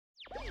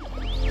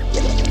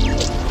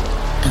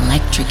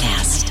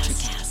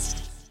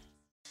Electricast.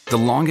 The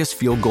longest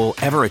field goal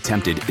ever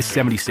attempted is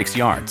 76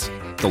 yards.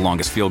 The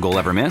longest field goal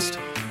ever missed?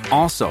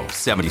 Also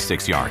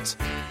 76 yards.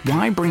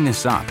 Why bring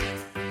this up?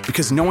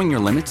 Because knowing your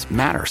limits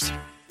matters,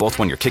 both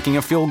when you're kicking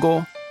a field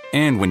goal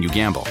and when you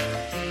gamble.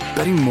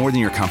 Betting more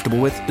than you're comfortable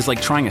with is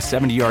like trying a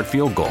 70-yard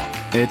field goal.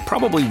 It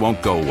probably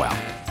won't go well.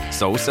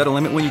 So set a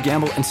limit when you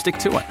gamble and stick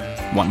to it.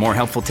 Want more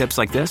helpful tips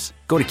like this?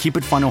 Go to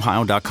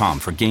keepitfunohio.com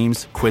for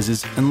games,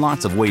 quizzes, and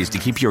lots of ways to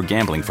keep your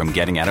gambling from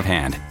getting out of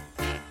hand.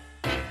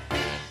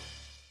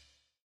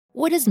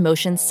 What does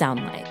motion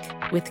sound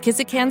like? With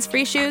Kizikans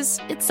free shoes,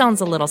 it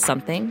sounds a little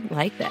something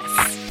like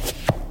this.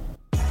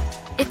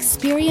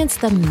 Experience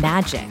the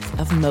magic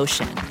of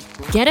motion.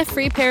 Get a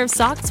free pair of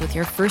socks with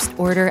your first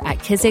order at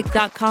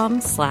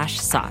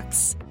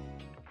kizik.com/socks.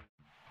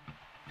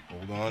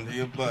 Hold on to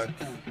your butt.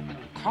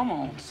 Come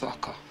on,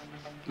 sucker.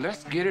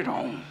 Let's get it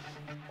on.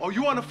 Oh,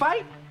 you want to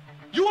fight?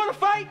 You want to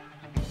fight?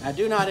 I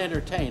do not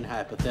entertain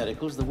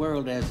hypotheticals. The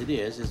world as it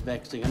is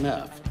vexing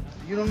enough.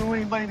 You don't know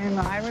anybody named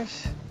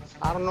Iris?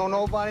 I don't know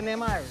nobody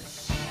named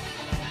Iris.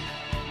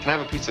 Can I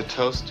have a piece of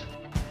toast?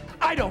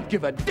 I don't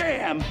give a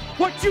damn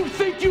what you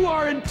think you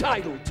are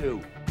entitled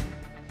to.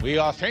 We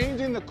are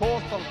changing the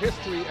course of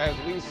history as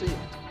we see it.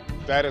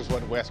 That is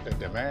what Western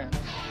demands.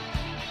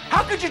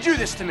 How could you do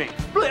this to me?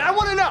 Really, I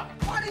want to know.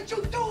 Why did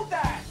you do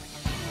that?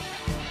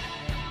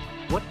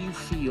 What you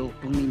feel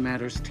only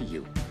matters to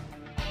you.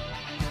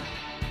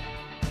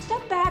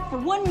 Step back for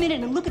 1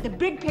 minute and look at the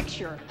big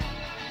picture.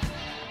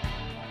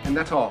 And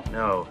that's all?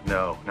 No,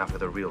 not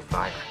with a real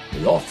fire.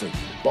 We offer you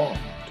a bond,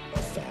 a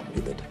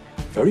family that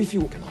very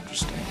few can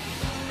understand.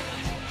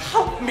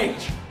 Help me!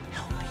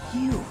 Help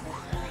you.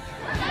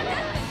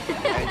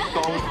 And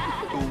don't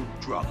do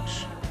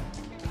drugs.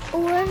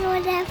 Or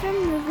whatever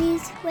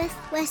movies with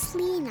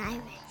Wesley and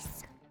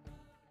Iris.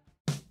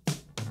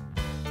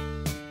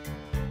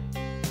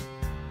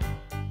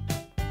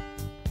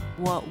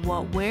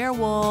 What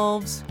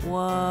werewolves?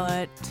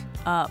 What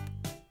up?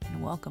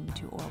 And welcome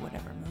to Or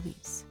Whatever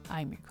Movies.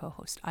 I'm your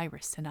co-host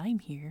Iris, and I'm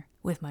here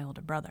with my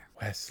older brother.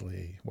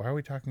 Wesley, why are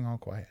we talking all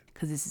quiet?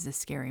 Because this is a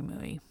scary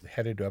movie.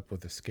 Headed up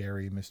with a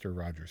scary Mr.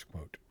 Rogers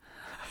quote.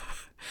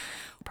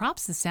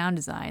 Props to sound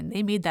design.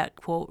 They made that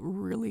quote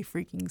really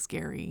freaking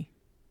scary.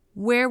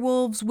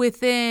 Werewolves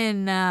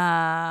within. Ready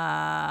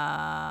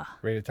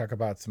to talk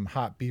about some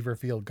hot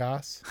Beaverfield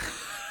goss?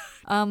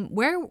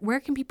 Where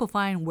can people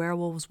find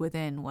Werewolves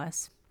Within,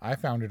 Wes? I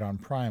found it on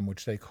Prime,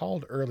 which they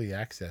called Early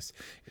Access.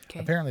 Okay.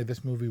 Apparently,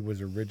 this movie was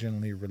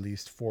originally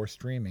released for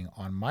streaming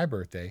on my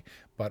birthday,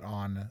 but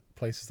on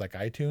places like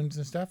iTunes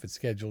and stuff, it's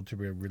scheduled to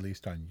be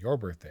released on your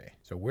birthday.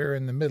 So we're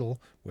in the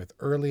middle with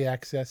Early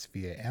Access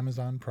via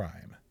Amazon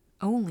Prime.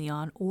 Only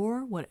on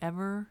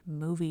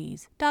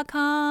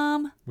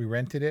orwhatevermovies.com. We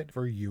rented it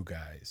for you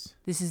guys.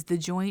 This is the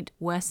joint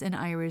Wes and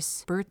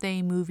Iris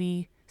birthday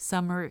movie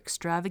summer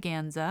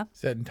extravaganza.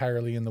 Set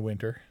entirely in the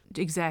winter.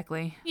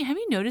 Exactly. Have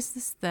you noticed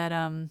this, that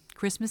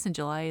Christmas in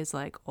July is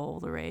like all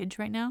the rage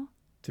right now?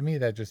 To me,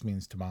 that just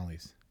means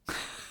tamales.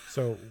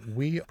 So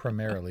we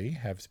primarily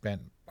have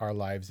spent our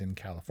lives in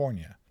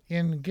California,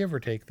 in give or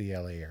take the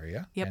LA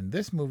area. Yep. And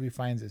this movie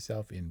finds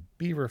itself in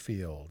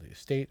Beaverfield,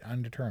 state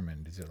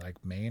undetermined. Is it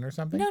like Maine or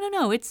something?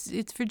 No. It's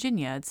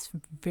Virginia. It's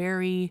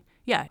very,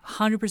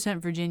 100%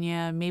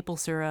 Virginia, maple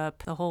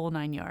syrup, the whole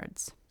 9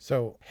 yards.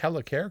 So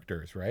hella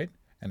characters, right?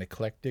 An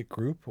eclectic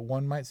group,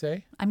 one might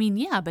say. I mean,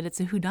 yeah, but it's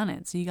a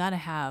whodunit, so you got to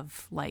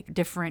have like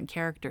different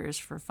characters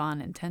for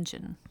fun and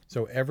tension.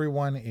 So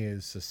everyone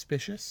is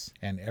suspicious,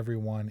 and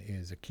everyone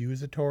is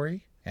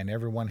accusatory, and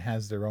everyone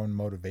has their own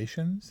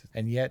motivations.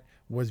 And yet,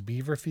 was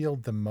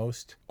Beaverfield the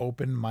most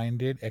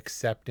open-minded,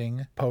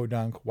 accepting,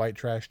 podunk, white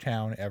trash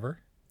town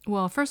ever?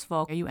 Well, first of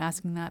all, are you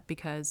asking that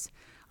because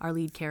our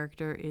lead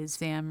character is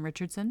Sam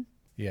Richardson?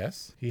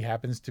 Yes, he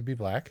happens to be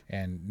black,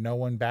 and no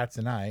one bats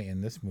an eye in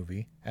this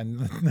movie.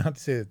 And not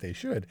to say that they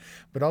should,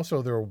 but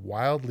also they're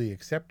wildly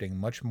accepting,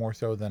 much more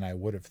so than I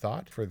would have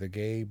thought, for the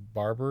gay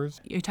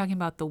barbers. You're talking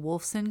about the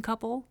Wolfson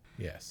couple?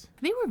 Yes.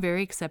 They were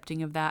very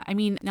accepting of that. I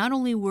mean, not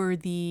only were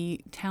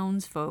the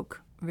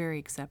townsfolk very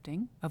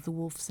accepting of the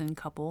Wolfson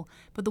couple,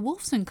 but the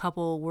Wolfson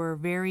couple were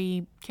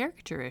very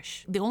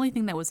caricature-ish. The only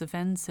thing that was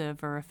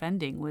offensive or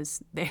offending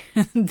was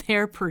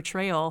their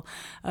portrayal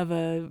of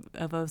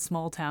a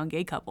small-town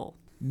gay couple.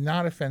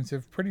 Not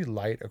offensive, pretty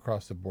light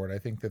across the board. I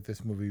think that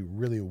this movie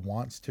really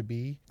wants to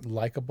be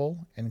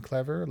likable and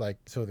clever.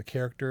 So the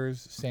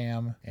characters,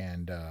 Sam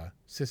and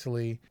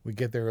Cicely, we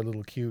get there a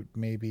little cute,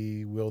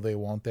 maybe will they,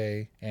 won't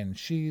they? And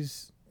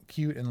she's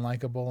cute and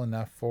likable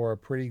enough for a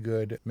pretty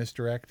good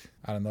misdirect.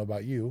 I don't know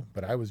about you,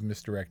 but I was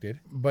misdirected.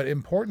 But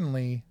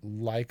importantly,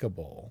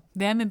 likable.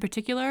 Them in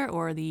particular,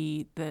 or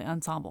the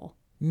ensemble?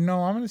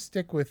 No, I'm going to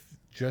stick with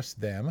just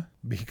them,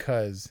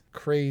 because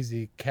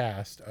crazy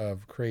cast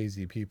of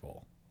crazy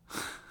people.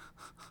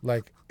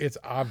 It's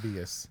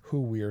obvious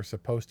who we are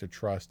supposed to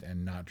trust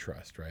and not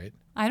trust, right?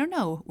 I don't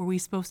know. Were we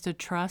supposed to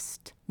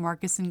trust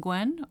Marcus and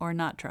Gwen or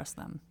not trust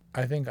them?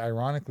 I think,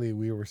 ironically,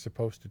 we were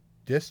supposed to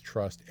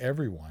distrust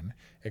everyone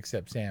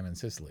except Sam and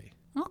Cicely.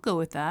 I'll go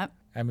with that.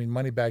 I mean,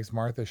 Moneybags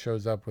Martha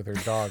shows up with her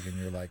dog, and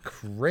you're like,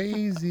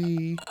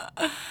 crazy.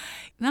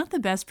 Not the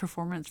best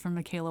performance from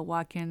Michaela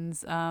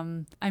Watkins.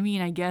 I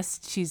mean, I guess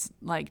she's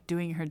like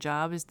doing her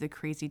job as the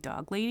crazy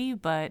dog lady,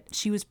 but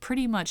she was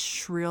pretty much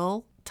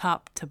shrill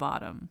top to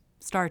bottom,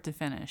 start to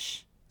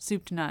finish.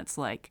 Soup to nuts,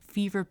 like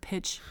fever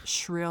pitch,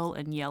 shrill,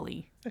 and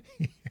yelly.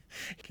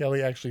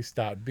 Kelly actually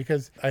stopped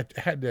because I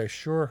had to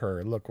assure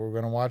her, look, we're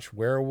going to watch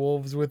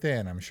Werewolves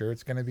Within. I'm sure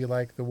it's going to be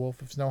like The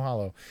Wolf of Snow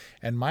Hollow.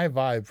 And my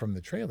vibe from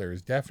the trailer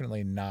is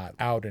definitely not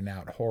out and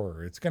out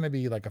horror. It's going to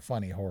be like a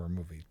funny horror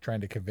movie,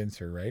 trying to convince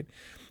her, right?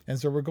 And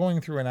so we're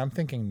going through and I'm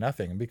thinking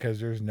nothing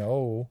because there's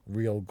no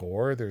real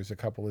gore. There's a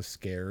couple of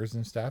scares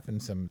and stuff and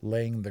some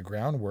laying the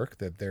groundwork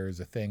that there's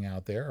a thing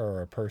out there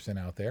or a person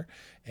out there.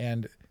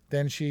 And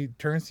then she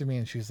turns to me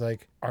and she's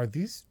like, are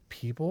these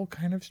people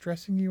kind of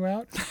stressing you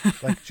out?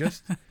 Like,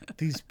 just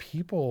these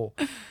people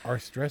are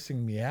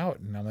stressing me out.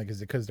 And I'm like,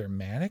 is it because they're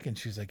manic? And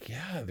she's like,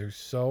 yeah, they're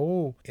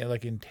so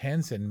like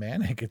intense and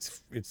manic.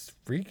 It's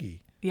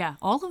freaky. Yeah,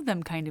 all of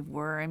them kind of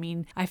were. I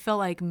mean, I felt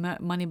like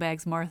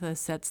Moneybags Martha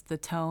sets the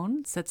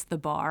tone, sets the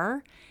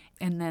bar.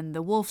 And then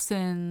the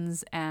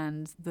Wolfsons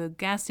and the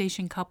gas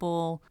station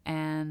couple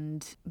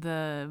and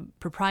the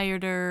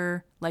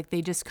proprietor, like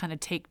they just kind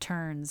of take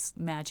turns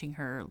matching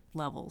her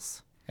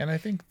levels. And I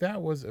think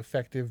that was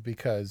effective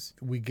because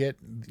we get,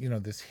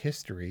 this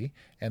history,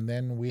 and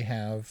then we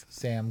have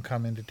Sam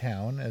come into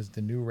town as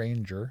the new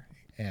ranger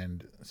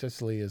and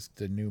Cicely is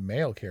the new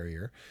mail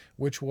carrier,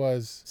 which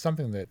was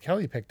something that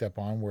Kelly picked up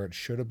on where it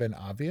should have been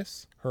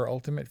obvious, her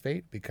ultimate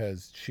fate,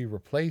 because she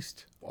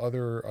replaced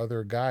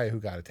other guy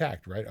who got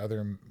attacked, right?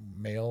 Other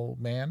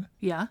mailman.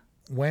 Yeah.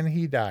 When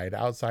he died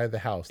outside the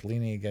house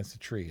leaning against a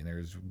tree, and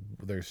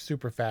there's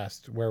super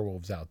fast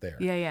werewolves out there.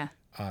 Yeah.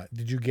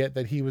 Did you get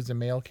that he was a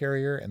mail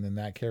carrier and then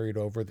that carried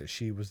over that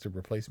she was the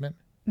replacement?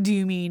 Do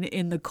you mean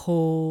in the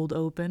cold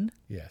open?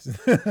 Yes.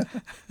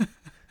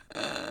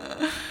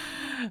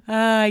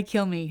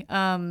 Kill me.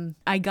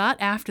 I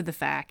got after the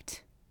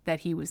fact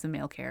that he was the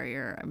mail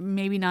carrier.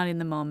 Maybe not in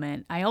the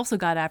moment. I also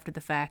got after the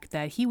fact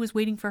that he was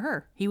waiting for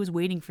her. He was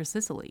waiting for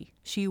Cicely.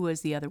 She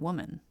was the other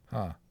woman.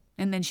 Huh.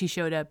 And then she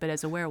showed up, but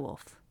as a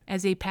werewolf.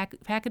 As a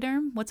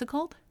pachyderm? What's it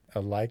called?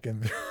 A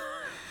lycanthrope,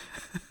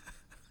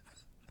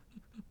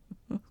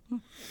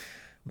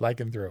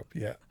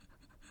 yeah.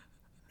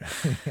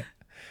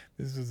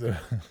 This is a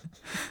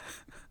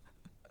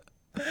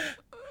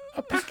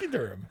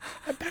pachyderm.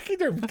 A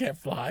pachyderm can't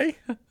fly.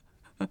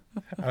 I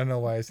don't know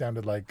why I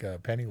sounded like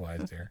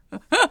Pennywise there.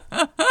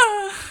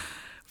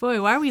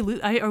 Boy, why are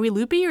we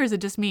loopy, or is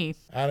it just me?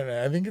 I don't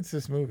know. I think it's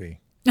this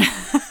movie.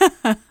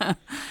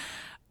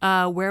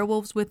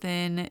 Werewolves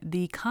Within,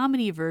 the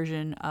comedy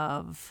version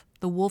of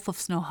The Wolf of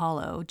Snow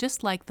Hollow,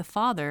 just like the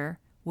father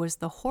was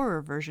the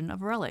horror version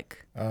of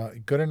Relic.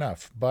 Good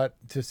enough. But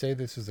to say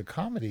this is a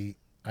comedy,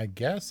 I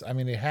guess, I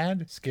mean, it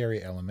had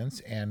scary elements,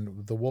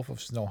 and The Wolf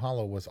of Snow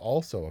Hollow was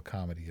also a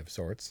comedy of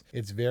sorts.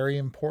 It's very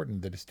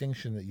important, the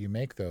distinction that you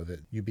make, though, that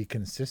you be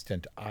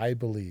consistent, I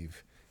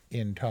believe,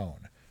 in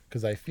tone.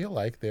 Because I feel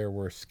like there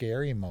were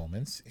scary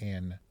moments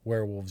in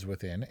Werewolves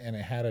Within, and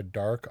it had a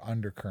dark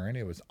undercurrent.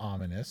 It was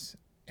ominous,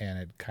 and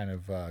it kind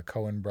of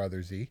Coen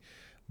Brothers-y.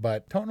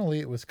 But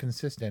tonally, it was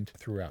consistent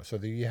throughout. So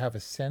that you have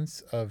a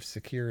sense of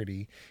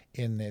security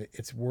in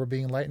that we're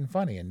being light and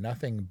funny and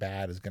nothing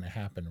bad is going to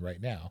happen right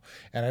now.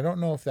 And I don't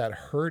know if that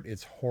hurt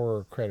its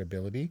horror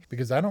credibility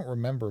because I don't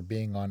remember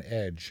being on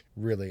edge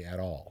really at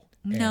all.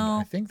 No.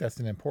 And I think that's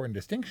an important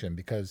distinction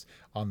because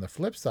on the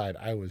flip side,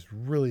 I was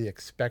really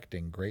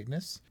expecting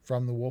greatness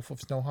from The Wolf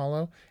of Snow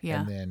Hollow.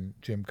 Yeah. And then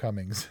Jim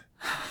Cummings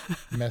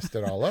messed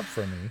it all up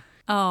for me.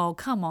 Oh,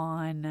 come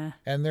on.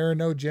 And there are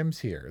no Jims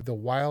here. The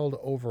wild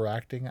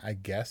overacting, I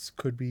guess,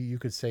 you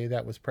could say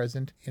that was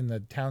present in the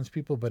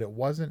townspeople, but it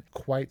wasn't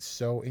quite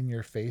so in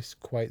your face,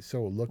 quite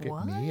so look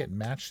at me. It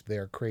matched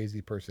their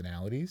crazy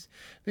personalities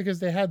because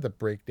they had the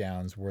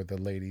breakdowns where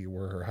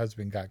her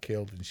husband got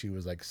killed and she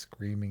was like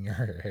screaming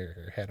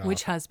her head off.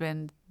 Which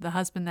husband? The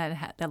husband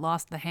that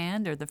lost the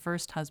hand, or the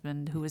first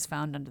husband who was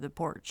found under the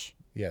porch?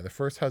 Yeah, the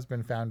first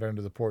husband found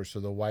under the porch,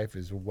 so the wife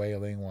is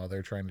wailing while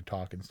they're trying to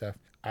talk and stuff.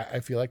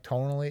 I feel like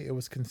tonally it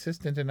was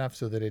consistent enough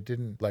so that it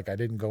didn't, like I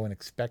didn't go in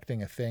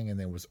expecting a thing and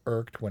then was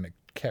irked when it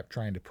kept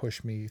trying to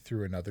push me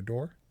through another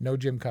door. No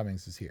Jim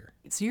Cummings is here.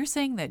 So you're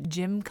saying that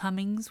Jim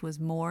Cummings was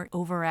more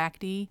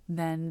overacty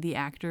than the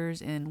actors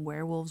in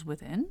Werewolves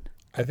Within?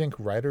 I think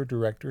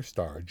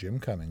writer-director-star Jim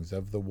Cummings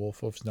of The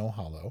Wolf of Snow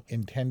Hollow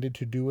intended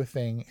to do a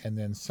thing and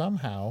then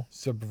somehow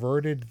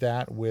subverted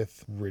that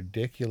with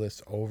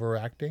ridiculous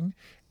overacting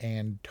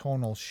and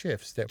tonal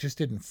shifts that just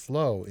didn't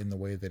flow in the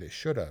way that it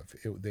should have.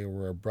 They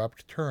were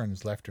abrupt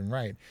turns left and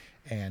right,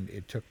 and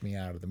it took me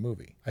out of the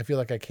movie. I feel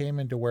like I came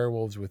into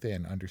Werewolves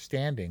Within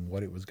understanding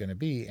what it was going to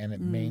be, and it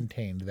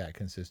maintained that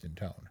consistent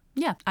tone.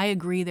 Yeah, I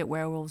agree that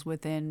Werewolves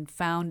Within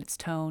found its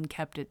tone,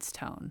 kept its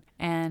tone,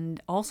 and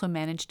also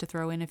managed to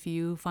throw in a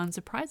few fun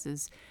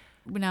surprises.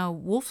 Now,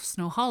 Wolf of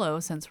Snow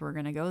Hollow, since we're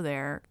going to go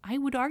there, I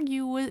would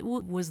argue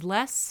was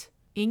less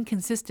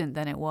inconsistent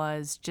than it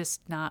was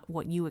just not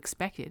what you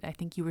expected. I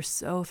think you were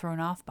so thrown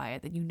off by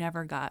it that you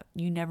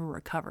never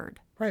recovered.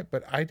 Right,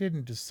 but I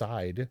didn't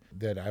decide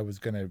that I was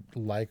going to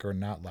like or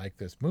not like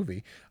this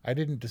movie. I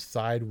didn't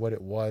decide what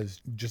it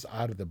was just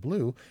out of the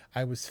blue.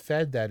 I was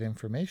fed that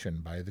information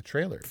by the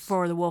trailers.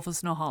 For The Wolf of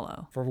Snow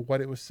Hollow. For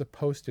what it was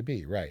supposed to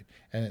be, right.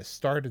 And it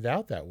started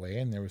out that way,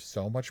 and there was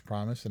so much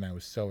promise, and I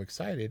was so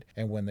excited.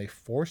 And when they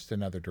forced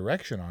another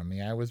direction on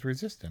me, I was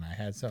resistant. I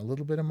had a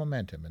little bit of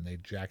momentum, and they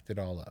jacked it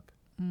all up.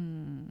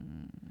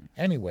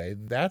 Anyway,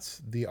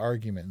 that's the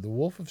argument. The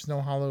Wolf of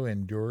Snow Hollow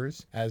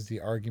endures as the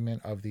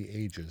argument of the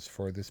ages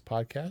for this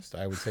podcast.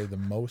 I would say the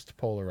most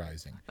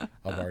polarizing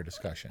of our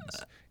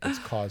discussions. It's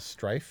caused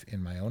strife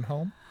in my own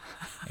home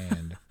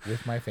and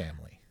with my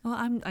family.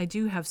 Well, I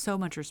do have so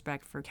much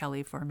respect for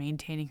Kelly for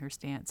maintaining her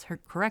stance,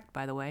 correct,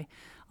 by the way,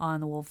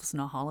 on The Wolf of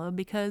Snow Hollow,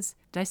 because,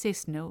 did I say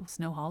Snow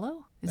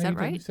Hollow? Is that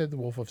right? You said The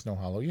Wolf of Snow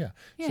Hollow, yeah.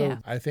 Yeah. So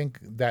I think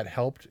that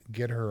helped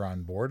get her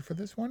on board for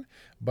this one,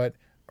 but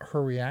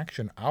her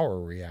reaction, our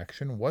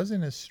reaction,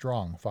 wasn't as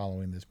strong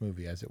following this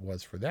movie as it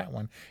was for that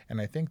one,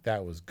 and I think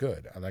that was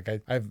good. Like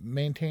I've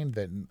maintained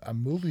that a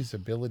movie's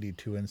ability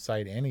to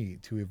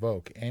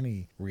evoke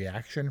any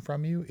reaction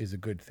from you is a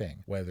good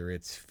thing, whether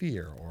it's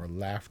fear or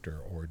laughter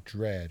or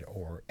dread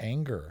or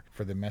anger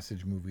for the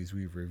message movies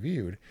we've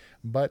reviewed.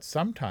 But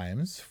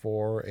sometimes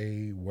for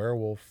a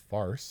werewolf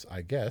farce,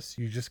 I guess,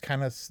 you just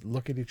kind of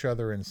look at each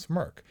other and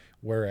smirk,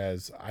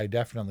 whereas I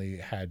definitely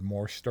had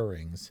more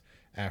stirrings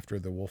after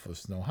The Wolf of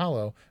Snow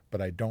Hollow,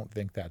 but I don't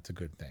think that's a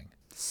good thing.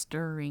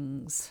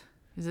 Stirrings.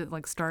 Is it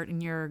like start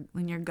in your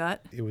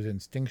gut? It was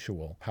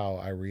instinctual how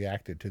I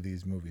reacted to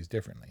these movies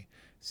differently.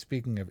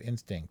 Speaking of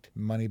instinct,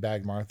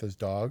 Moneybag Martha's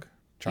dog,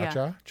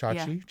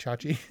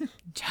 Chachi,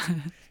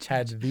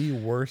 had the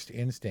worst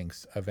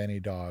instincts of any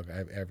dog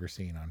I've ever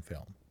seen on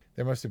film.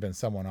 There must have been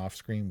someone off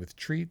screen with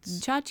treats.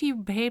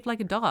 Chachi behaved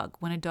like a dog.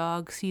 When a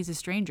dog sees a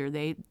stranger,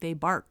 they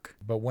bark.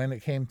 But when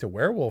it came to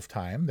werewolf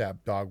time,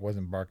 that dog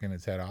wasn't barking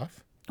its head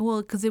off.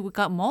 Well, because it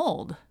got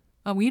mauled.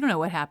 Oh, we don't know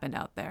what happened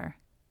out there.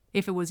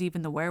 If it was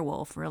even the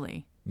werewolf,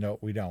 really. No,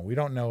 we don't. We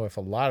don't know if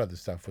a lot of the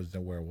stuff was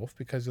the werewolf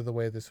because of the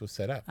way this was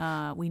set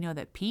up. We know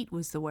that Pete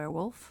was the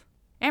werewolf.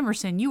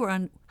 Emerson, you were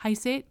on, how you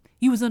say it?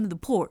 You was under the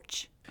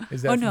porch.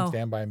 Is that from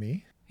Stand By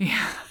Me?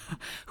 Yeah.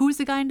 Who was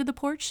the guy under the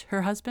porch?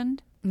 Her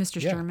husband?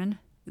 Mr. Sherman?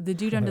 The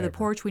dude under the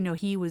porch, we know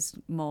he was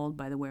mauled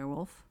by the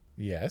werewolf.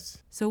 Yes.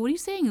 So what are you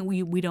saying?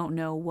 We don't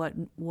know what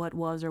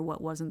was or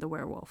what wasn't the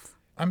werewolf?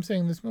 I'm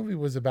saying this movie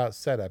was about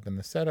setup, and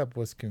the setup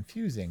was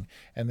confusing,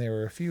 and there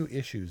were a few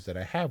issues that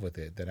I have with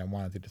it that I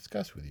wanted to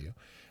discuss with you.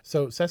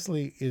 So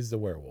Cecily is the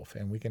werewolf,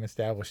 and we can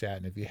establish that.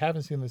 And if you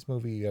haven't seen this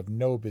movie, you have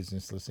no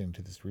business listening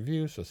to this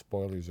review, so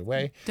spoilers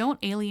away. Don't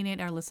alienate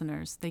our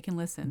listeners. They can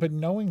listen. But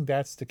knowing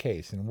that's the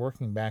case and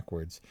working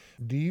backwards,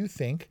 do you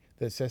think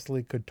that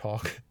Cecily could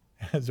talk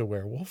as a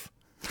werewolf?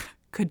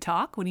 Could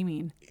talk? What do you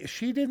mean?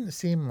 She didn't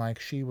seem like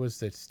she was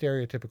the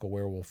stereotypical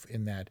werewolf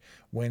in that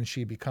when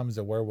she becomes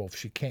a werewolf,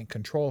 she can't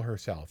control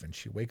herself and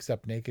she wakes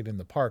up naked in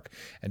the park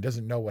and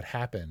doesn't know what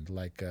happened,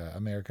 like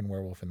American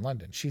Werewolf in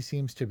London. She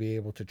seems to be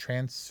able to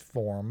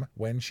transform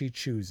when she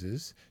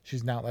chooses.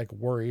 She's not like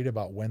worried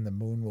about when the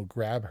moon will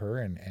grab her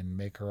and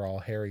make her all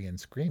hairy and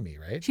screamy,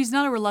 right? She's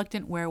not a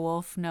reluctant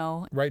werewolf,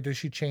 no. Right? Does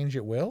she change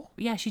at will?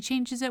 Yeah, she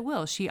changes at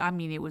will.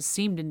 It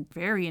seemed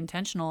very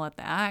intentional at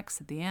the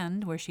axe at the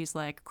end where she's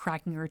like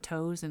cracking her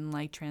toes and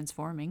like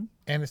transforming.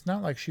 And it's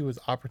not like she was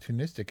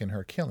opportunistic in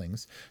her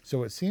killings,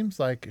 so it seems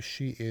like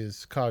she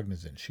is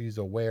cognizant. She's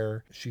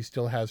aware. She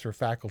still has her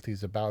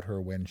faculties about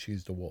her when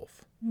she's the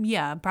wolf.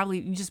 Yeah,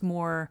 probably just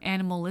more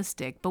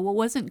animalistic. But what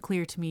wasn't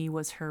clear to me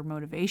was her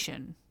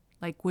motivation.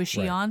 Like, was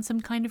she on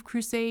some kind of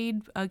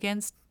crusade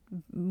against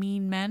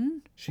mean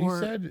men? She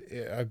said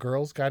a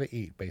girl's got to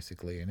eat,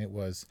 basically, and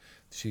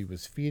she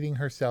was feeding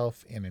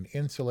herself in an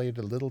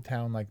insulated little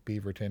town like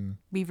Beaverfield.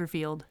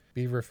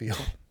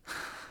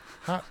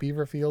 Hot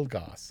Beaverfield,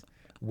 Goss,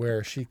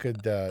 where she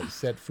could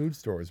set food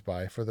stores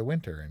by for the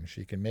winter, and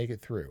she can make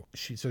it through.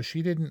 So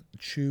she didn't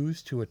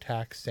choose to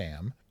attack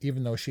Sam,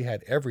 even though she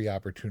had every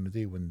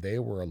opportunity when they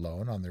were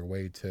alone on their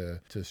way to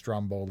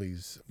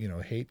Stromboli's,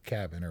 hate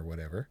cabin or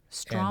whatever.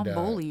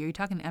 Stromboli? Are you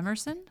talking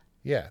Emerson?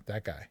 Yeah,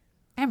 that guy.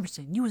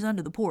 Emerson, you was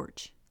under the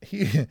porch.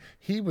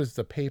 He was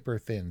the paper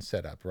thin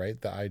setup,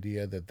 right? The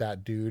idea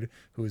that dude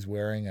who was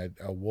wearing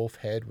a wolf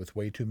head with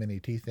way too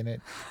many teeth in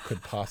it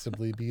could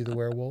possibly be the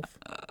werewolf.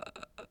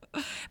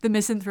 The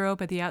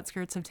misanthrope at the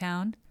outskirts of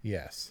town?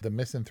 Yes, the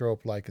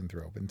misanthrope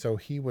lycanthrope. And so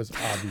he was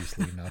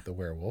obviously not the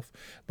werewolf,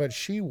 but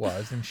she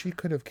was, and she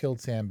could have killed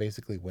Sam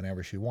basically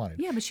whenever she wanted.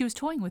 Yeah, but she was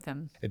toying with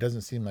him. It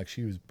doesn't seem like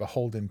she was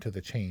beholden to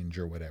the change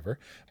or whatever.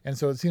 And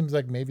so it seems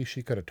like maybe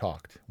she could have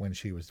talked when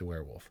she was the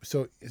werewolf.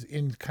 So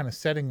in kind of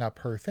setting up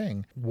her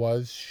thing,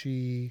 was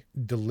she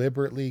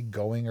deliberately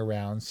going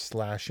around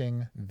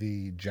slashing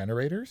the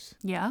generators?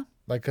 Yeah.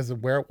 Like, because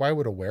why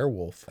would a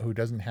werewolf who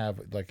doesn't have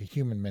like a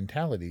human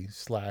mentality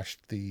slash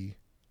the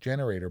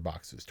generator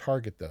boxes,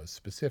 target those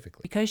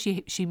specifically. Because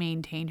she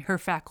maintained her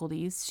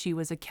faculties, she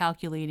was a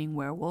calculating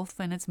werewolf,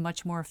 and it's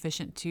much more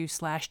efficient to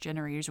slash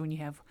generators when you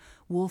have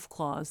wolf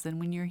claws than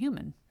when you're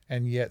human.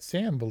 And yet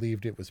Sam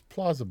believed it was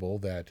plausible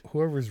that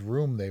whoever's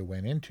room they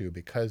went into,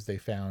 because they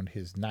found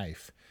his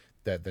knife,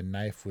 that the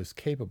knife was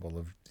capable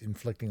of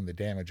inflicting the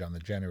damage on the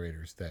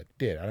generators that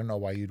did. I don't know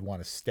why you'd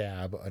want to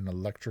stab an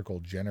electrical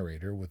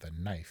generator with a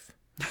knife.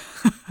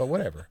 But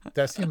whatever.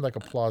 That seemed like a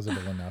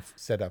plausible enough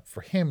setup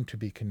for him to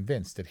be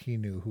convinced that he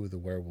knew who the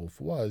werewolf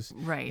was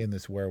in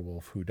this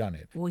werewolf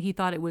whodunit. Well, he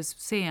thought it was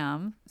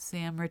Sam.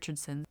 Sam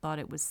Richardson thought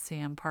it was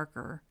Sam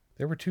Parker.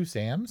 There were two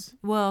Sams?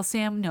 Well,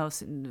 Sam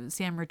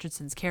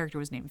Richardson's character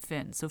was named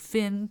Finn. So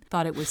Finn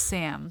thought it was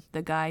Sam,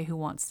 the guy who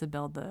wants to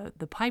build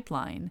the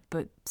pipeline.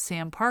 But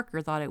Sam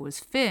Parker thought it was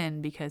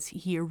Finn because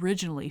he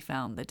originally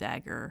found the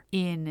dagger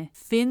in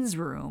Finn's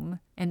room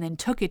and then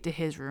took it to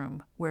his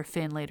room where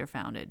Finn later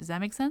found it. Does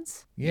that make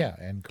sense? Yeah,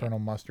 and Colonel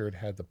Mustard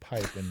had the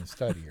pipe in the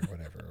study or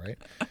whatever, right?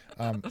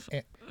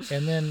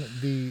 And then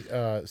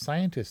the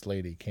scientist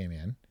lady came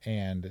in,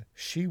 and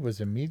she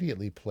was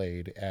immediately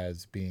played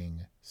as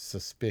being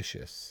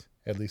suspicious,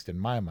 at least in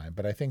my mind.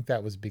 But I think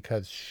that was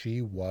because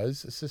she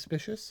was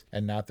suspicious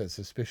and not that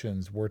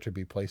suspicions were to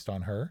be placed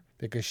on her,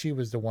 because she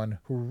was the one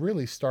who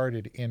really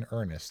started in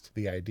earnest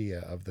the idea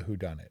of the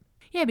whodunit.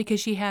 Yeah, because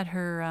she had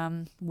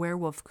her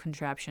werewolf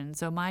contraption.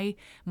 So my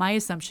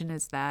assumption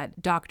is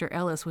that Dr.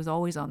 Ellis was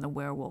always on the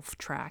werewolf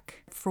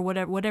track. For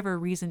whatever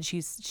reason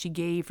she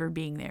gave for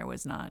being there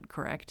was not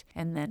correct.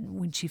 And then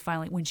when she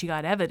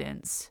got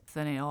evidence,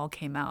 then it all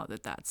came out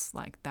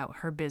that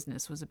her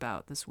business was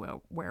about this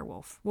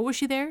werewolf. What was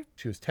she there?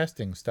 She was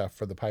testing stuff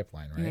for the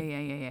pipeline, right?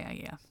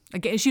 Yeah.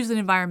 Again, she was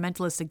an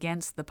environmentalist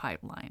against the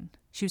pipeline.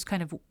 She was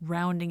kind of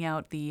rounding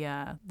out the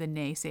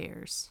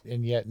naysayers.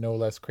 And yet no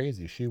less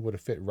crazy. She would have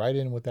fit right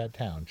in with that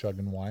town,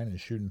 chugging wine and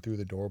shooting through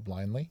the door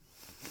blindly.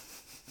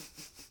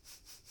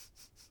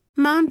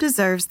 Mom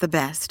deserves the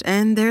best,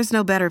 and there's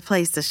no better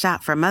place to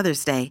shop for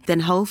Mother's Day than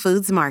Whole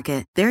Foods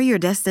Market. They're your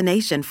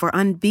destination for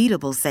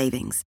unbeatable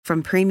savings,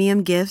 from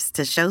premium gifts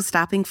to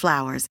show-stopping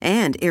flowers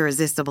and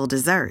irresistible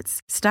desserts.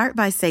 Start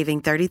by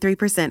saving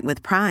 33%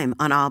 with Prime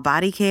on all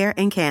body care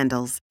and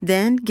candles.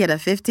 Then get a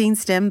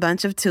 15-stem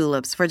bunch of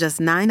tulips for just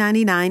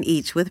 $9.99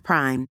 each with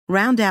Prime.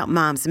 Round out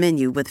Mom's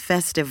menu with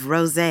festive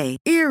rosé,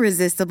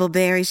 irresistible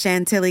berry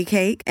chantilly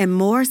cake, and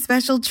more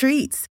special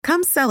treats.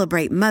 Come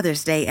celebrate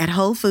Mother's Day at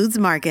Whole Foods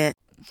Market.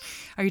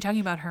 Are you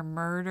talking about her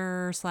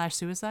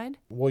murder/suicide?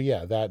 Well,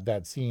 yeah,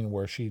 that scene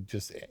where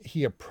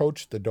he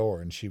approached the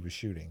door and she was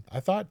shooting. I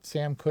thought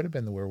Sam could have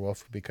been the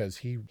werewolf because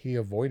he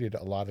avoided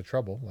a lot of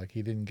trouble. Like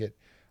he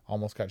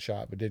almost got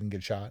shot, but didn't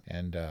get shot.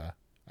 And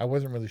I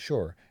wasn't really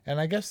sure. And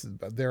I guess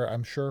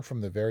I'm sure from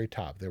the very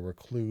top, there were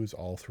clues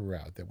all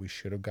throughout that we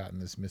should have gotten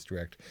this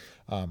misdirect.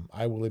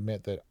 I will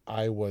admit that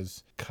I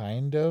wasn't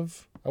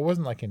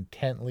like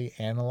intently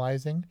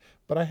analyzing,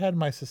 but I had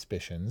my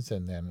suspicions,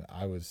 and then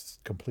I was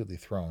completely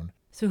thrown.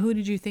 So who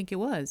did you think it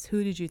was?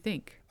 Who did you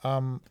think?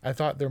 I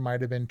thought there might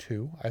have been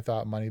two. I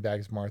thought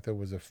Moneybags Martha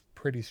was a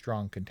pretty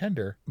strong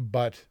contender,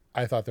 but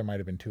I thought there might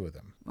have been two of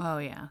them. Oh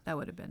yeah, that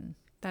would have been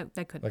that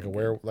could have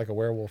been like a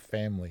werewolf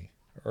family.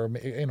 Or,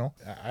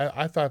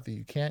 I thought that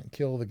you can't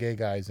kill the gay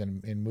guys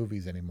in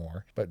movies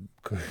anymore, but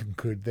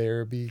could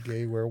there be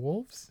gay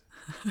werewolves?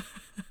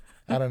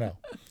 I don't know.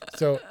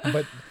 So,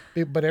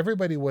 but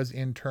everybody was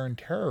in turn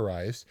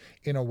terrorized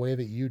in a way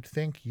that you'd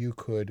think you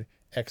could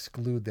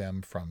exclude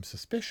them from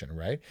suspicion,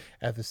 right?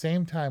 At the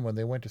same time, when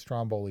they went to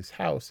Stromboli's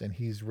house and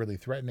he's really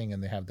threatening,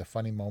 and they have the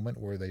funny moment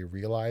where they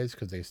realize,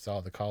 because they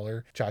saw the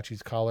collar,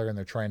 Chachi's collar, and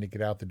they're trying to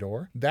get out the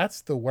door.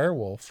 That's the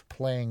werewolf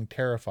playing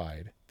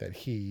terrified that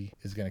he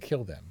is going to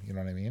kill them. You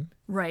know what I mean?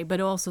 Right,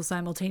 but also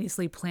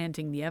simultaneously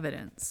planting the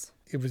evidence.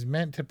 It was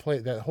meant to play,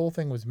 that whole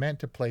thing was meant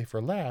to play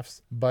for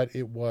laughs, but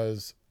it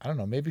was, I don't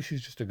know, maybe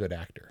she's just a good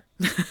actor.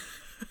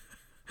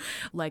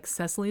 Like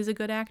Cecily's a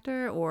good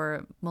actor,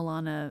 or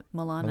Milana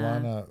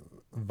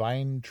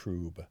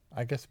Weintraub.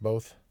 I guess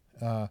both.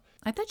 I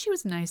thought she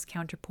was a nice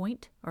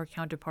counterpoint or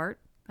counterpart,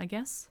 I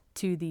guess,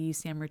 to the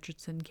Sam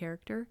Richardson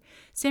character.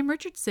 Sam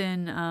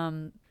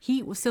Richardson,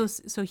 he was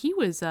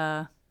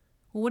well,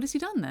 what has he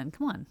done then?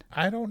 Come on.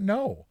 I don't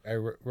know. I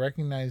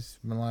recognize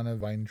Milana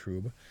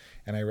Weintraub,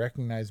 and I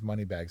recognize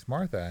Moneybags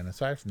Martha, and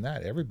aside from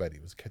that, everybody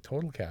was a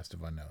total cast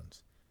of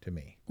unknowns to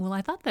me. Well,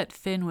 I thought that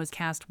Finn was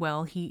cast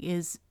well. He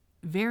is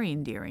very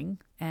endearing,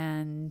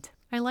 and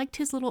I liked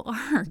his little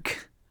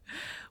arc.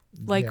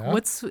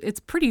 It's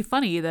pretty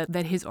funny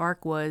that his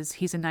arc was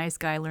he's a nice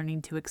guy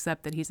learning to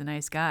accept that he's a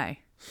nice guy.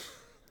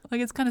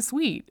 Like, it's kind of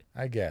sweet.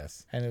 I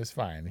guess. And it was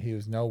fine. He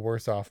was no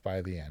worse off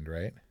by the end,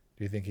 right?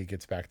 Do you think he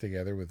gets back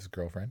together with his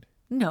girlfriend?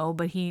 No,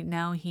 but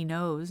now he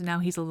knows. Now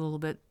he's a little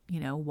bit,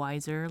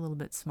 wiser, a little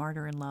bit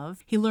smarter in love.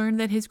 He learned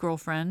that his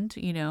girlfriend,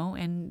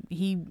 and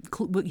he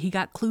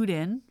got clued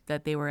in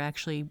that they were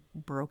actually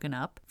broken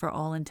up for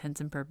all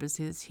intents and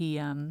purposes. He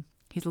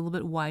He's a little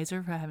bit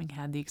wiser for having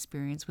had the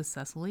experience with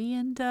Cecily,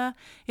 and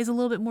is a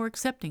little bit more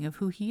accepting of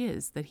who he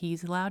is, that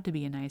he's allowed to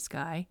be a nice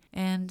guy,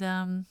 and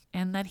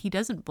that he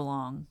doesn't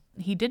belong.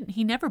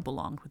 He never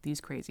belonged with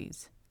these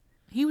crazies.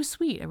 He was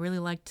sweet. I really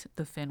liked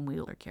the Finn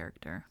Wheeler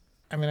character.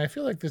 I mean, I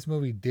feel like this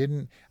movie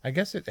I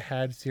guess it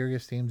had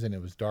serious themes and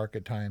it was dark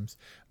at times,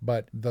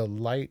 but the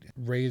light,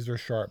 razor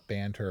sharp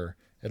banter,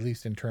 at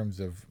least in terms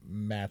of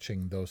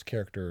matching those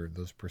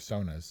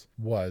personas,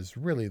 was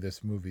really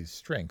this movie's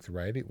strength,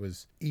 right? It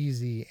was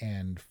easy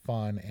and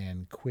fun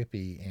and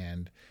quippy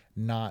and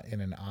not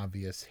in an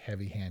obvious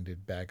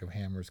heavy-handed bag of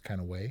hammers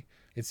kind of way.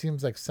 It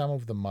seems like some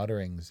of the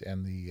mutterings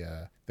and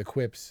the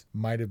quips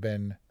might have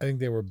been, I think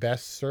they were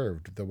best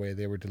served the way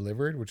they were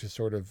delivered, which is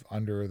sort of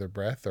under their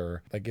breath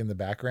or like in the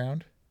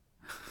background,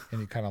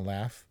 and you kind of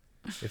laugh.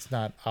 It's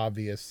not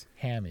obvious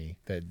hammy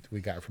that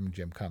we got from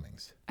Jim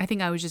Cummings. I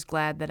think I was just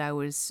glad that I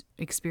was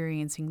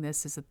experiencing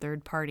this as a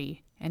third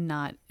party and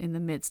not in the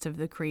midst of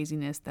the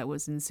craziness that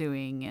was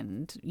ensuing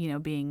and,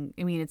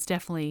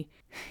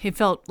 it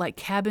felt like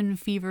cabin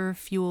fever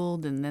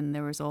fueled, and then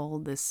there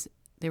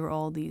were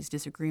all these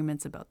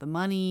disagreements about the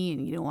money,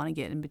 and you don't want to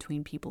get in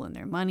between people and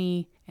their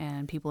money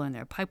and people in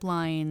their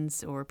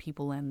pipelines or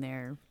people in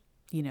their,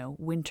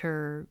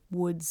 winter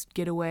woods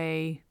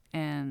getaway.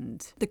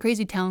 And the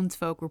crazy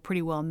townsfolk were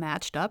pretty well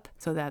matched up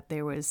so that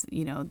there was,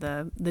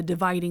 the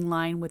dividing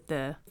line with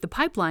the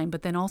pipeline,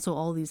 but then also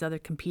all these other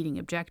competing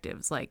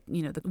objectives. Like,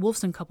 the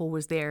Wolfson couple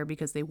was there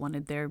because they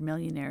wanted their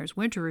millionaire's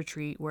winter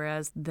retreat,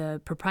 whereas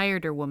the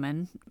proprietor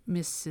woman,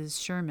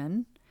 Mrs.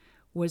 Sherman,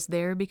 was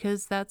there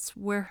because that's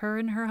where her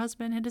and her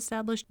husband had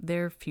established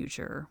their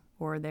future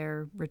or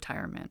their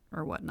retirement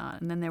or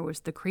whatnot. And then there was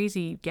the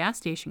crazy gas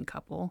station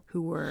couple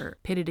who were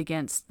pitted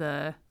against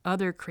the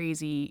other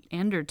crazy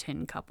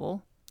Anderton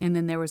couple. And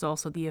then there was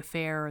also the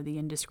affair or the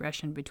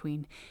indiscretion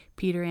between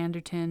Peter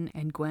Anderton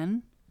and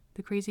Gwen,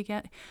 the crazy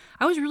cat.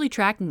 I was really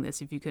tracking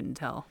this, if you couldn't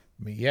tell.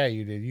 I mean, yeah,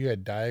 you did. You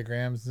had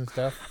diagrams and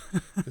stuff.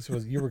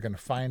 You were going to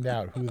find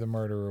out who the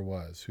murderer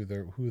was, who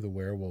the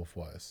werewolf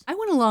was. I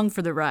went along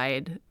for the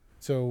ride.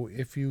 So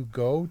if you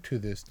go to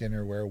this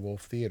dinner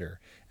werewolf theater,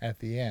 at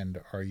the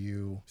end, are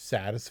you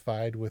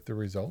satisfied with the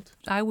result?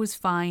 I was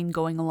fine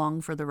going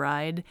along for the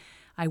ride.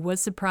 I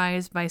was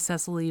surprised by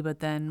Cecily,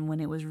 but then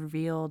when it was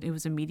revealed, it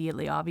was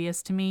immediately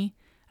obvious to me.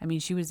 I mean,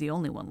 she was the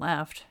only one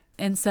left.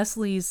 And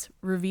Cecily's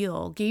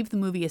reveal gave the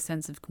movie a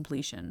sense of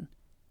completion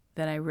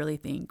that I really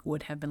think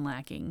would have been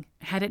lacking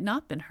had it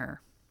not been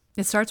her.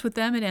 It starts with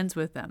them, it ends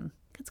with them.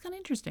 It's kind of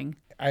interesting.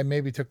 I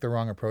maybe took the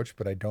wrong approach,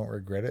 but I don't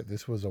regret it.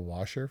 This was a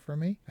washer for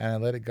me, and I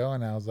let it go,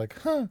 and I was like,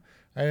 I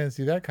didn't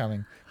see that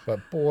coming. But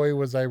boy,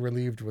 was I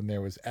relieved when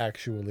there was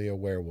actually a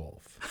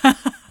werewolf.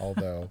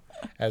 Although,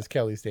 as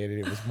Kelly stated,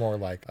 it was more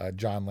like a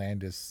John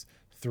Landis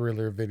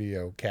thriller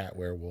video cat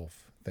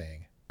werewolf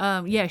thing.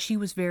 Yeah, she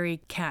was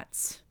very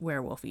Cats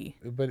werewolfy.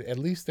 But at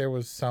least there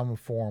was some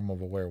form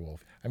of a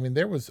werewolf. I mean,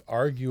 there was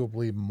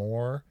arguably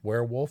more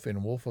werewolf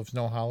in Wolf of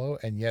Snow Hollow,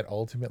 and yet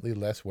ultimately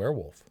less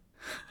werewolf.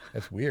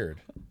 That's weird.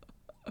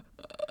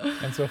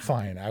 And so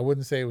fine, I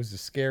wouldn't say it was the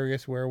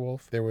scariest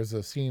werewolf. There was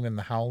a scene in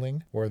The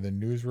Howling where the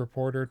news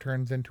reporter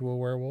turns into a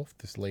werewolf,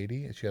 this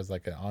lady. She has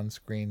like an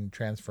on-screen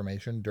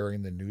transformation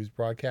during the news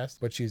broadcast,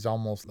 but she's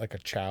almost like a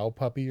chow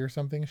puppy or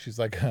something. She's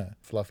like a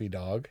fluffy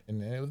dog.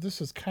 And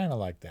this is kind of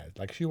like that.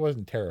 Like, she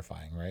wasn't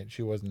terrifying, right?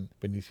 She wasn't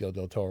Benicio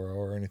del Toro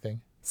or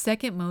anything.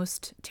 Second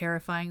most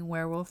terrifying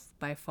werewolf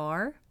by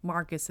far,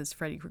 Marcus as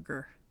Freddy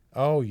Krueger.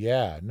 Oh,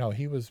 yeah. No,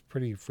 he was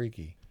pretty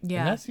freaky.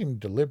 Yeah. And that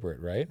seemed deliberate,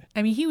 right?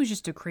 I mean, he was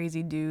just a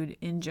crazy dude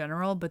in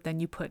general, but then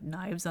you put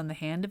knives on the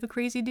hand of a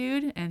crazy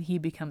dude and he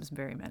becomes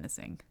very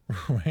menacing.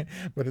 Right?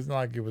 But it's not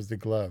like it was the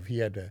glove. He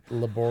had to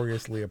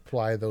laboriously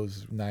apply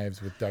those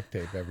knives with duct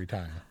tape every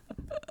time.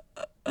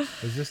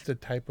 Is this the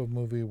type of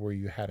movie where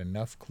you had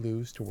enough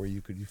clues to where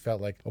you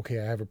felt like, okay,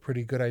 I have a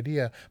pretty good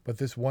idea, but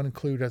this one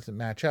clue doesn't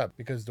match up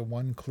because the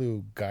one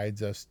clue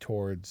guides us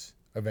towards,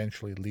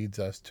 eventually leads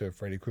us to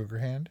Freddy Krueger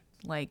hand?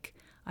 Like,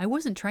 I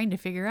wasn't trying to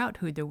figure out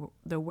who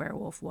the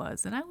werewolf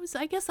was, and I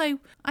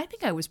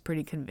think I was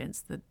pretty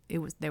convinced that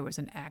there was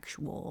an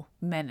actual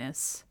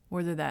menace.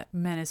 Whether that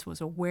menace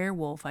was a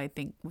werewolf, I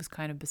think, was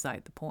kind of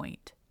beside the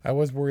point. I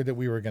was worried that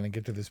we were going to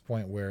get to this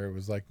point where it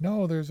was like,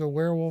 no, there's a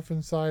werewolf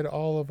inside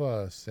all of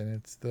us, and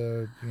it's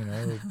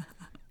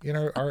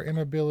our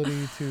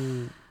inability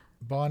to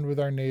bond with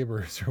our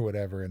neighbors or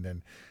whatever, and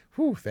then,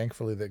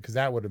 thankfully, because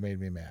that would have made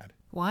me mad.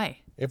 Why?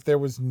 If there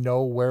was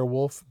no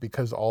werewolf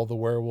because all the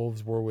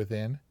werewolves were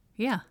within,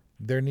 yeah,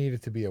 there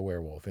needed to be a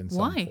werewolf in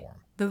some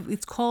form.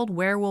 It's called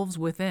Werewolves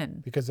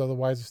Within. Because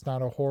otherwise it's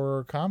not a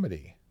horror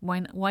comedy.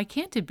 Why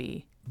can't it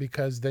be?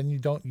 Because then you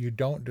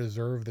don't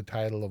deserve the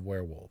title of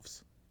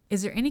werewolves.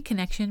 Is there any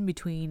connection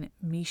between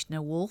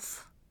Mishna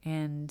Wolf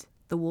and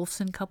the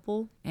Wolfson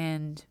couple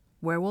and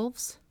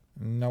werewolves?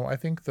 No, I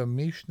think the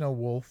Mishna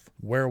Wolf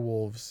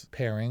werewolves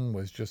pairing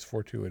was just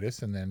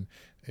fortuitous. And then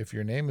if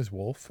your name is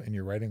Wolf and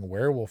you're writing a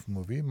werewolf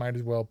movie, might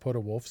as well put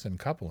a Wolfson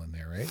couple in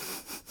there, right?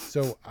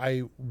 So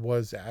I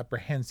was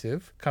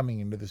apprehensive coming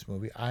into this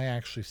movie. I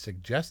actually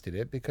suggested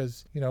it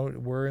because,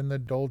 we're in the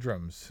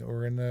doldrums.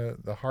 We're in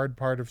the hard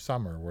part of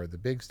summer where the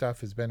big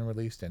stuff has been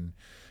released and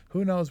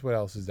who knows what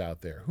else is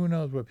out there? Who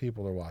knows what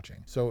people are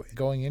watching? So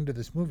going into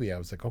this movie, I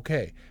was like,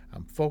 okay,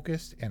 I'm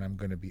focused and I'm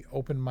going to be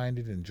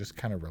open-minded and just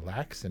kind of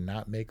relax and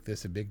not make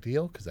this a big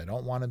deal because I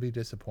don't want to be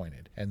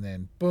disappointed. And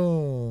then,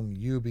 boom,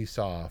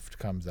 Ubisoft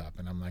comes up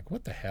and I'm like,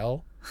 what the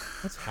hell?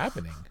 What's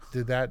happening?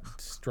 Did that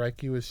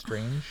strike you as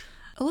strange?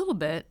 A little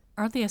bit.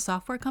 Aren't they a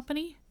software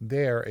company?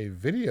 They're a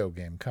video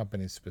game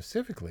company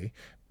specifically.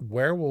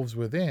 Werewolves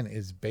Within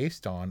is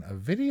based on a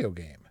video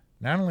game.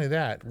 Not only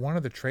that, one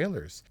of the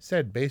trailers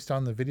said based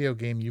on the video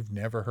game you've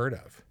never heard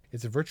of.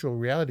 It's a virtual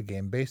reality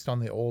game based on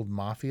the old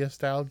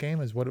Mafia-style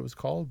game is what it was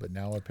called, but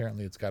now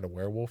apparently it's got a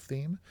werewolf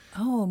theme.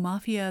 Oh,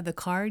 Mafia, the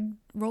card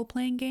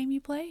role-playing game you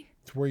play?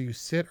 It's where you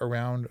sit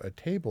around a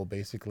table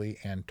basically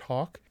and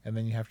talk, and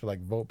then you have to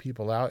vote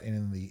people out,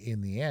 and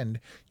in the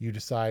end, you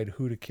decide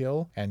who to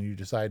kill, and you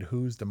decide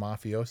who's the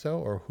mafioso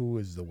or who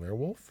is the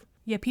werewolf.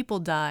 Yeah, people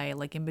die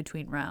in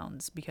between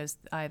rounds because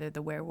either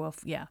the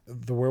werewolf,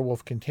 The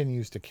werewolf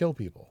continues to kill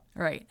people.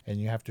 Right. And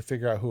you have to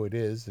figure out who it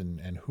is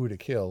and who to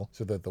kill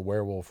so that the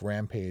werewolf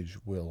rampage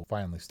will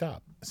finally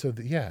stop. So,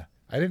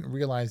 I didn't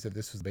realize that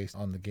this was based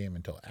on the game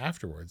until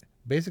afterwards.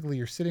 Basically,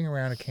 you're sitting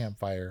around a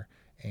campfire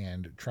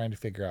and trying to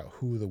figure out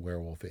who the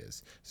werewolf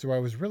is. So I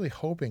was really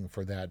hoping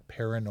for that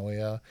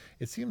paranoia.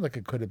 It seemed like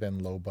it could have been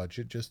low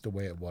budget, just the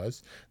way it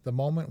was. The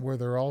moment where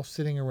they're all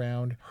sitting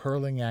around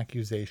hurling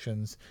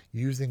accusations,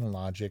 using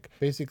logic,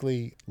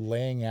 basically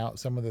laying out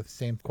some of the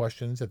same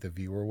questions that the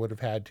viewer would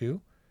have had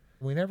to.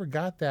 We never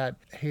got that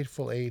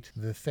Hateful Eight,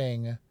 The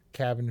Thing,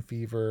 Cabin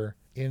Fever,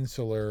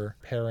 insular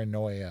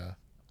paranoia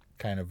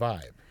kind of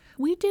vibe.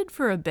 We did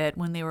for a bit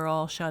when they were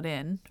all shut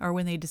in, or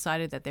when they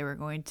decided that they were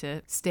going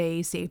to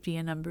stay safety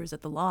in numbers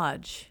at the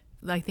lodge.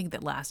 I think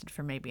that lasted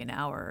for maybe an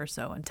hour or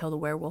so until the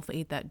werewolf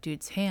ate that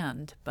dude's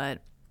hand.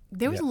 But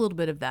there was a little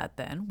bit of that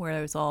then, where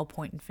it was all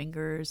pointing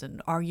fingers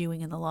and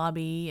arguing in the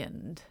lobby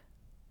and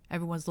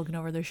everyone's looking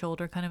over their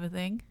shoulder kind of a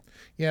thing.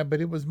 Yeah,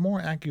 but it was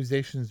more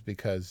accusations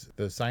because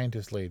the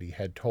scientist lady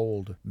had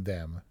told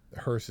them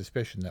her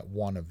suspicion that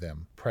one of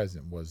them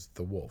present was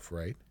the wolf,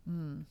 right?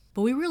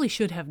 But we really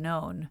should have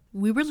known.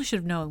 We really should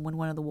have known when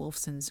one of the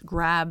Wolfsons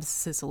grabs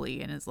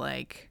Cicely and is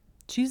like,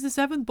 she's the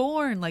seventh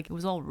born. It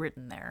was all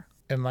written there.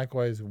 And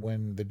likewise,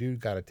 when the dude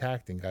got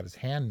attacked and got his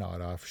hand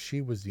gnawed off,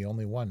 she was the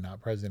only one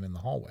not present in the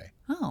hallway.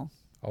 Oh.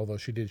 Although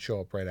she did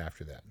show up right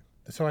after that.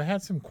 So I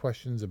had some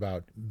questions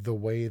about the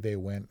way they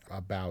went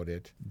about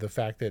it. The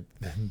fact that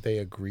they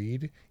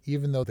agreed,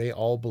 even though they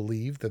all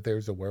believe that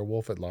there's a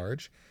werewolf at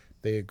large,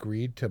 they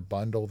agreed to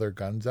bundle their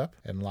guns up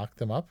and lock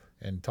them up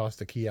and toss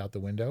the key out the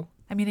window.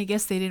 I mean, I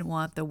guess they didn't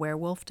want the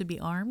werewolf to be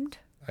armed.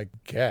 I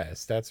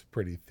guess. That's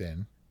pretty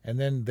thin. And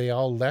then they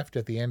all left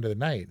at the end of the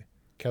night.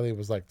 Kelly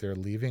was like, they're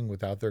leaving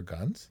without their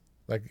guns?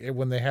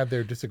 When they had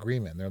their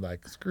disagreement, they're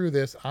like, screw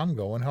this, I'm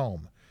going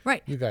home.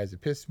 Right. You guys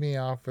have pissed me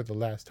off for the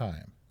last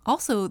time.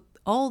 Also,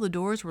 all the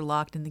doors were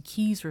locked and the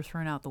keys were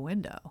thrown out the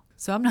window.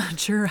 So I'm not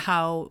sure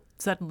how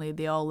suddenly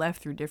they all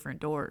left through different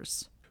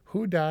doors.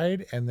 Who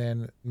died and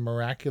then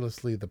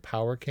miraculously the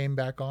power came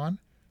back on?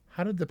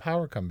 How did the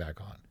power come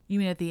back on? You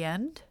mean at the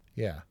end?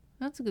 Yeah.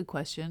 That's a good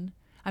question.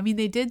 I mean,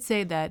 they did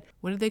say that,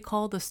 what did they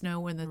call the snow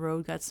when the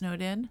road got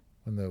snowed in?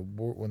 When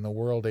the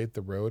world ate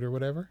the road or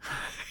whatever?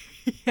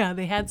 Yeah,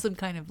 they had some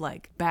kind of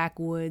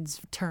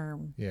backwoods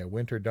term. Yeah,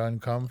 winter done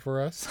come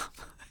for us?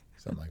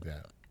 Something like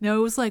that. No,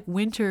 it was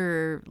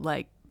winter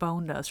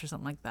boned us or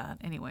something like that.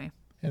 Anyway.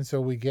 And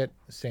so we get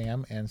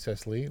Sam and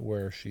Cicely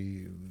where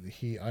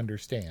he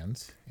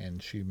understands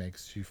and she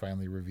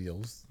finally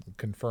reveals,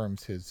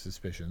 confirms his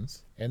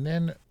suspicions. And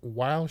then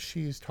while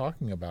she's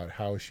talking about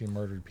how she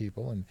murdered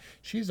people, and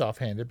she's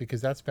offhanded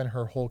because that's been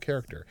her whole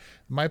character.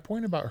 My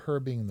point about her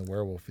being the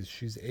werewolf is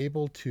she's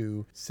able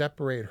to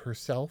separate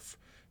herself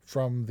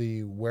from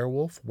the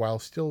werewolf while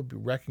still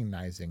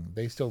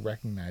they still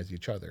recognize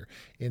each other,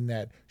 in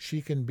that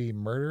she can be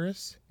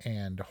murderous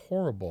and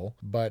horrible,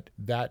 but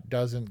that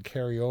doesn't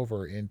carry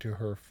over into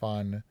her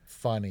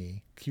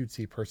funny,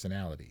 cutesy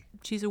personality.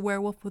 She's a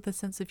werewolf with a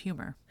sense of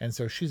humor. And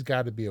so she's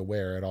got to be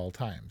aware at all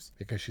times,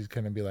 because she's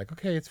going to be like,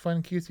 okay, it's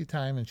fun, cutesy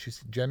time, and she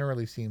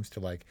generally seems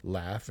to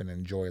laugh and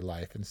enjoy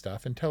life and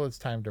stuff until it's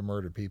time to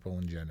murder people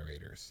in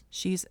generators.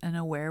 She's an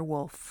aware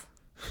wolf.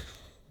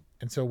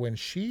 And so when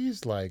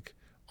she's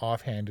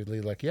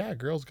offhandedly yeah,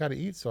 girls got to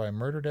eat, so I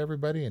murdered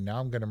everybody and now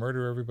I'm going to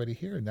murder everybody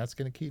here and that's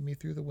going to keep me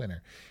through the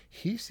winter.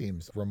 He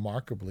seems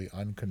remarkably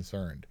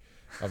unconcerned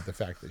of the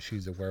fact that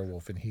she's a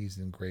werewolf and he's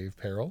in grave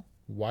peril.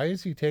 Why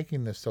is he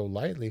taking this so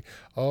lightly?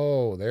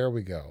 Oh, there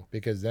we go.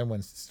 Because then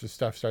when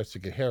stuff starts to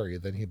get hairy,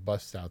 then he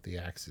busts out the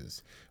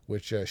axes,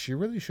 which she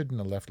really shouldn't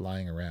have left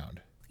lying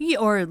around. Yeah,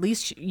 or at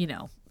least,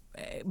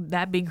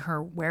 that being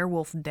her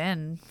werewolf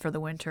den for the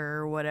winter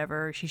or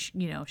whatever, she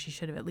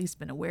should have at least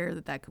been aware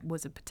that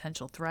was a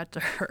potential threat to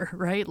her,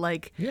 right?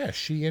 Like, yeah,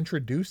 she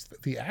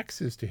introduced the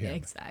axes to him.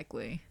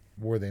 Exactly.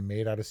 Were they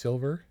made out of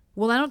silver?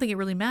 Well, I don't think it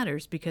really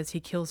matters because he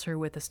kills her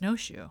with a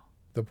snowshoe.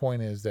 The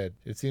point is that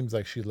it seems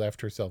like she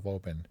left herself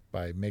open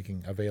by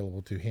making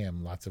available to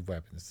him lots of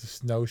weapons. The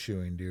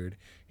snowshoeing, dude.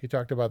 He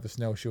talked about the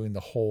snowshoeing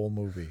the whole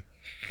movie.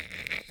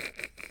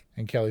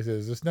 And Kelly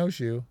says, the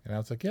snowshoe. And I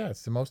was like, yeah,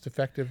 it's the most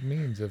effective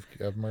means of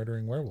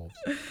murdering werewolves.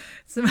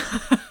 So,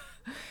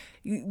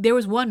 there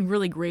was one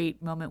really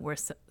great moment where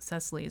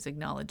Cecily is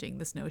acknowledging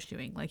the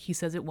snowshoeing. Like, he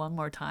says it one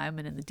more time,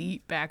 and in the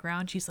deep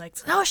background, she's like,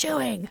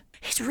 snowshoeing!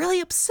 He's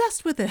really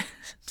obsessed with it.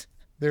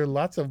 There are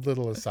lots of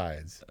little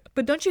asides.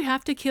 But don't you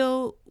have to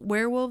kill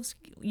werewolves?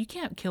 You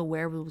can't kill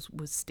werewolves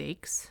with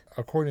stakes.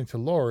 According to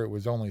lore, it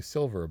was only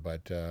silver,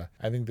 but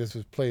I think this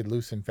was played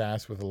loose and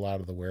fast with a lot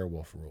of the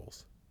werewolf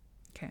rules.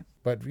 Okay.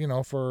 But,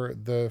 for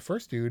the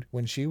first dude,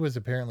 when she was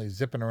apparently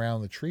zipping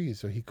around the trees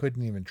so he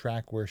couldn't even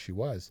track where she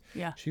was,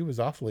 yeah, she was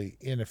awfully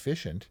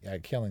inefficient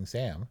at killing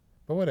Sam.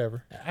 But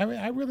whatever. I mean,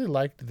 I really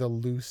liked the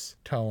loose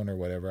tone or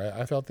whatever.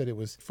 I felt that it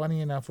was funny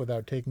enough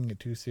without taking it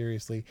too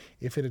seriously.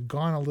 If it had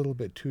gone a little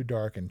bit too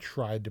dark and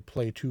tried to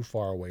play too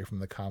far away from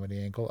the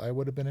comedy angle, I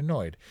would have been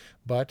annoyed.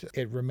 But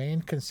it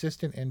remained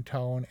consistent in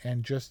tone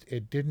and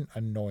it didn't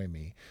annoy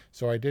me.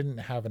 So I didn't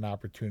have an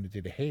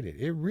opportunity to hate it.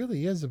 It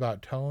really is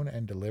about tone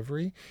and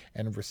delivery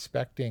and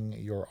respecting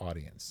your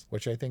audience,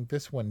 which I think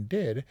this one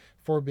did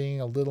for being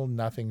a little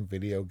nothing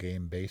video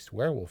game based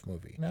werewolf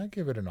movie. And I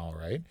give it an all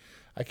right.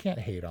 I can't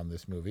hate on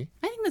this movie.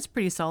 I think that's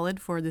pretty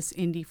solid for this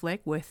indie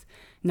flick with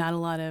not a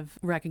lot of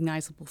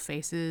recognizable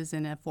faces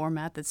in a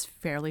format that's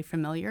fairly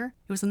familiar.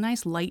 It was a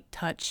nice light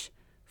touch,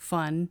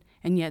 fun,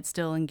 and yet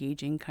still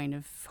engaging kind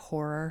of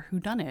horror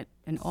whodunit.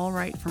 An all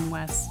right from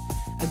Wes,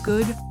 a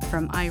good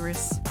from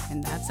Iris,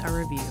 and that's our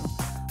review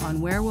on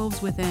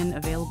Werewolves Within,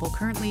 available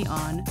currently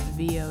on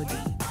VOD.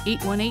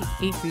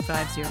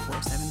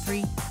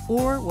 818-835-0473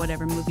 or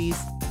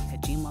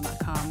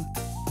whatevermovies@gmail.com.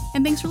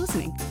 And thanks for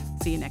listening.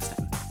 See you next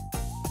time.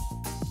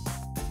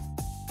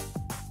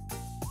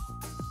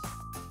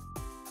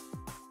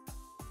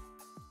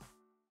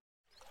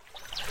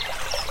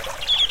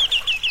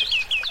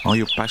 Are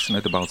you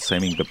passionate about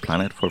saving the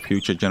planet for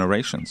future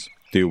generations?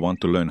 Do you want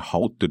to learn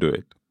how to do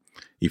it?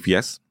 If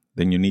yes,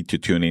 then you need to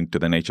tune in to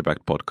the Nature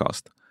Backed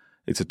podcast.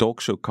 It's a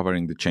talk show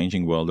covering the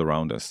changing world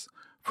around us,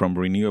 from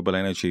renewable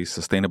energy,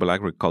 sustainable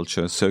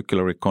agriculture,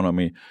 circular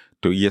economy,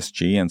 to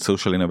ESG and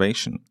social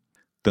innovation.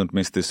 Don't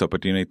miss this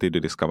opportunity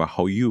to discover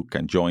how you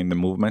can join the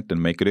movement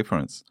and make a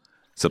difference.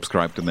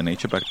 Subscribe to the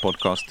Nature Backed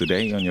podcast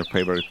today on your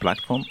favorite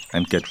platform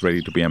and get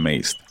ready to be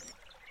amazed.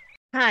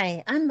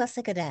 Hi, I'm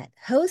Lessa Gadet,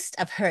 host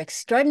of her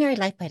Extraordinary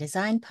Life by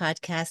Design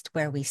podcast,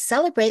 where we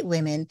celebrate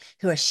women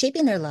who are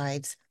shaping their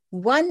lives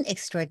one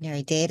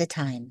extraordinary day at a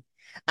time.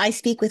 I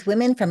speak with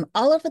women from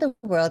all over the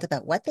world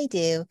about what they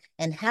do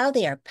and how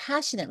they are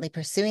passionately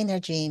pursuing their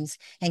dreams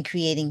and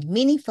creating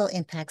meaningful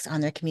impacts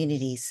on their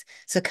communities.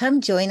 So come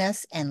join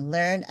us and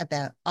learn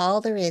about all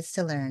there is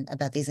to learn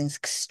about these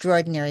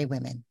extraordinary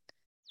women.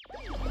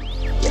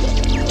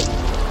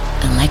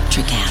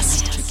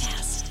 Electricast.